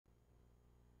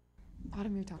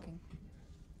Autumn, you're talking.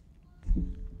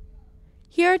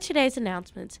 Here are today's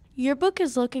announcements. Yearbook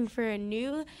is looking for a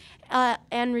new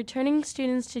and returning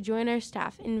students to join our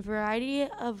staff in a variety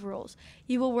of roles.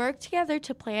 You will work together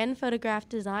to plan, photograph,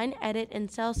 design, edit, and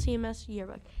sell CMS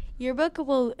Yearbook. Yearbook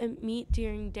will meet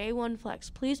during Day 1 Flex.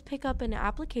 Please pick up an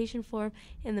application form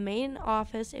in the main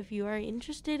office if you are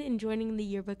interested in joining the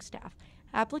Yearbook staff.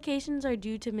 Applications are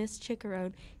due to Miss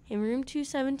Chickarone in room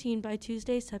 217 by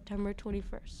Tuesday, September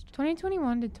 21st.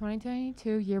 2021 to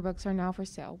 2022 yearbooks are now for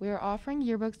sale. We are offering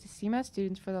yearbooks to CMS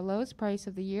students for the lowest price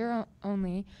of the year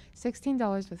only,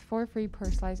 $16 with 4 free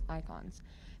personalized icons.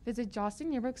 Visit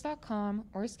jostinyearbooks.com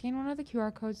or scan one of the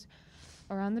QR codes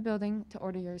around the building to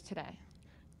order yours today.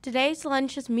 Today's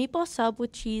lunch is meatball sub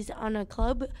with cheese on a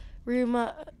club room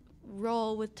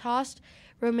roll with tossed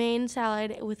romaine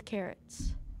salad with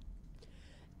carrots.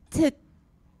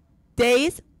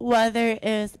 Today's weather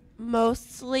is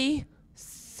mostly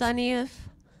sunny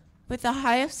with a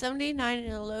high of 79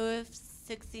 and a low of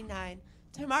 69.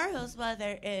 Tomorrow's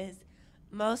weather is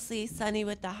mostly sunny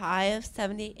with a high of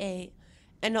 78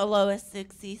 and a low of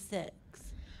 66.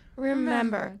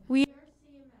 Remember, we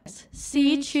are CMS.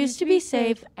 C, choose to be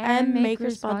safe, M, make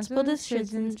responsible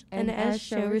decisions, and S,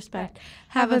 show respect.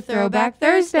 Have a Throwback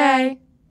Thursday.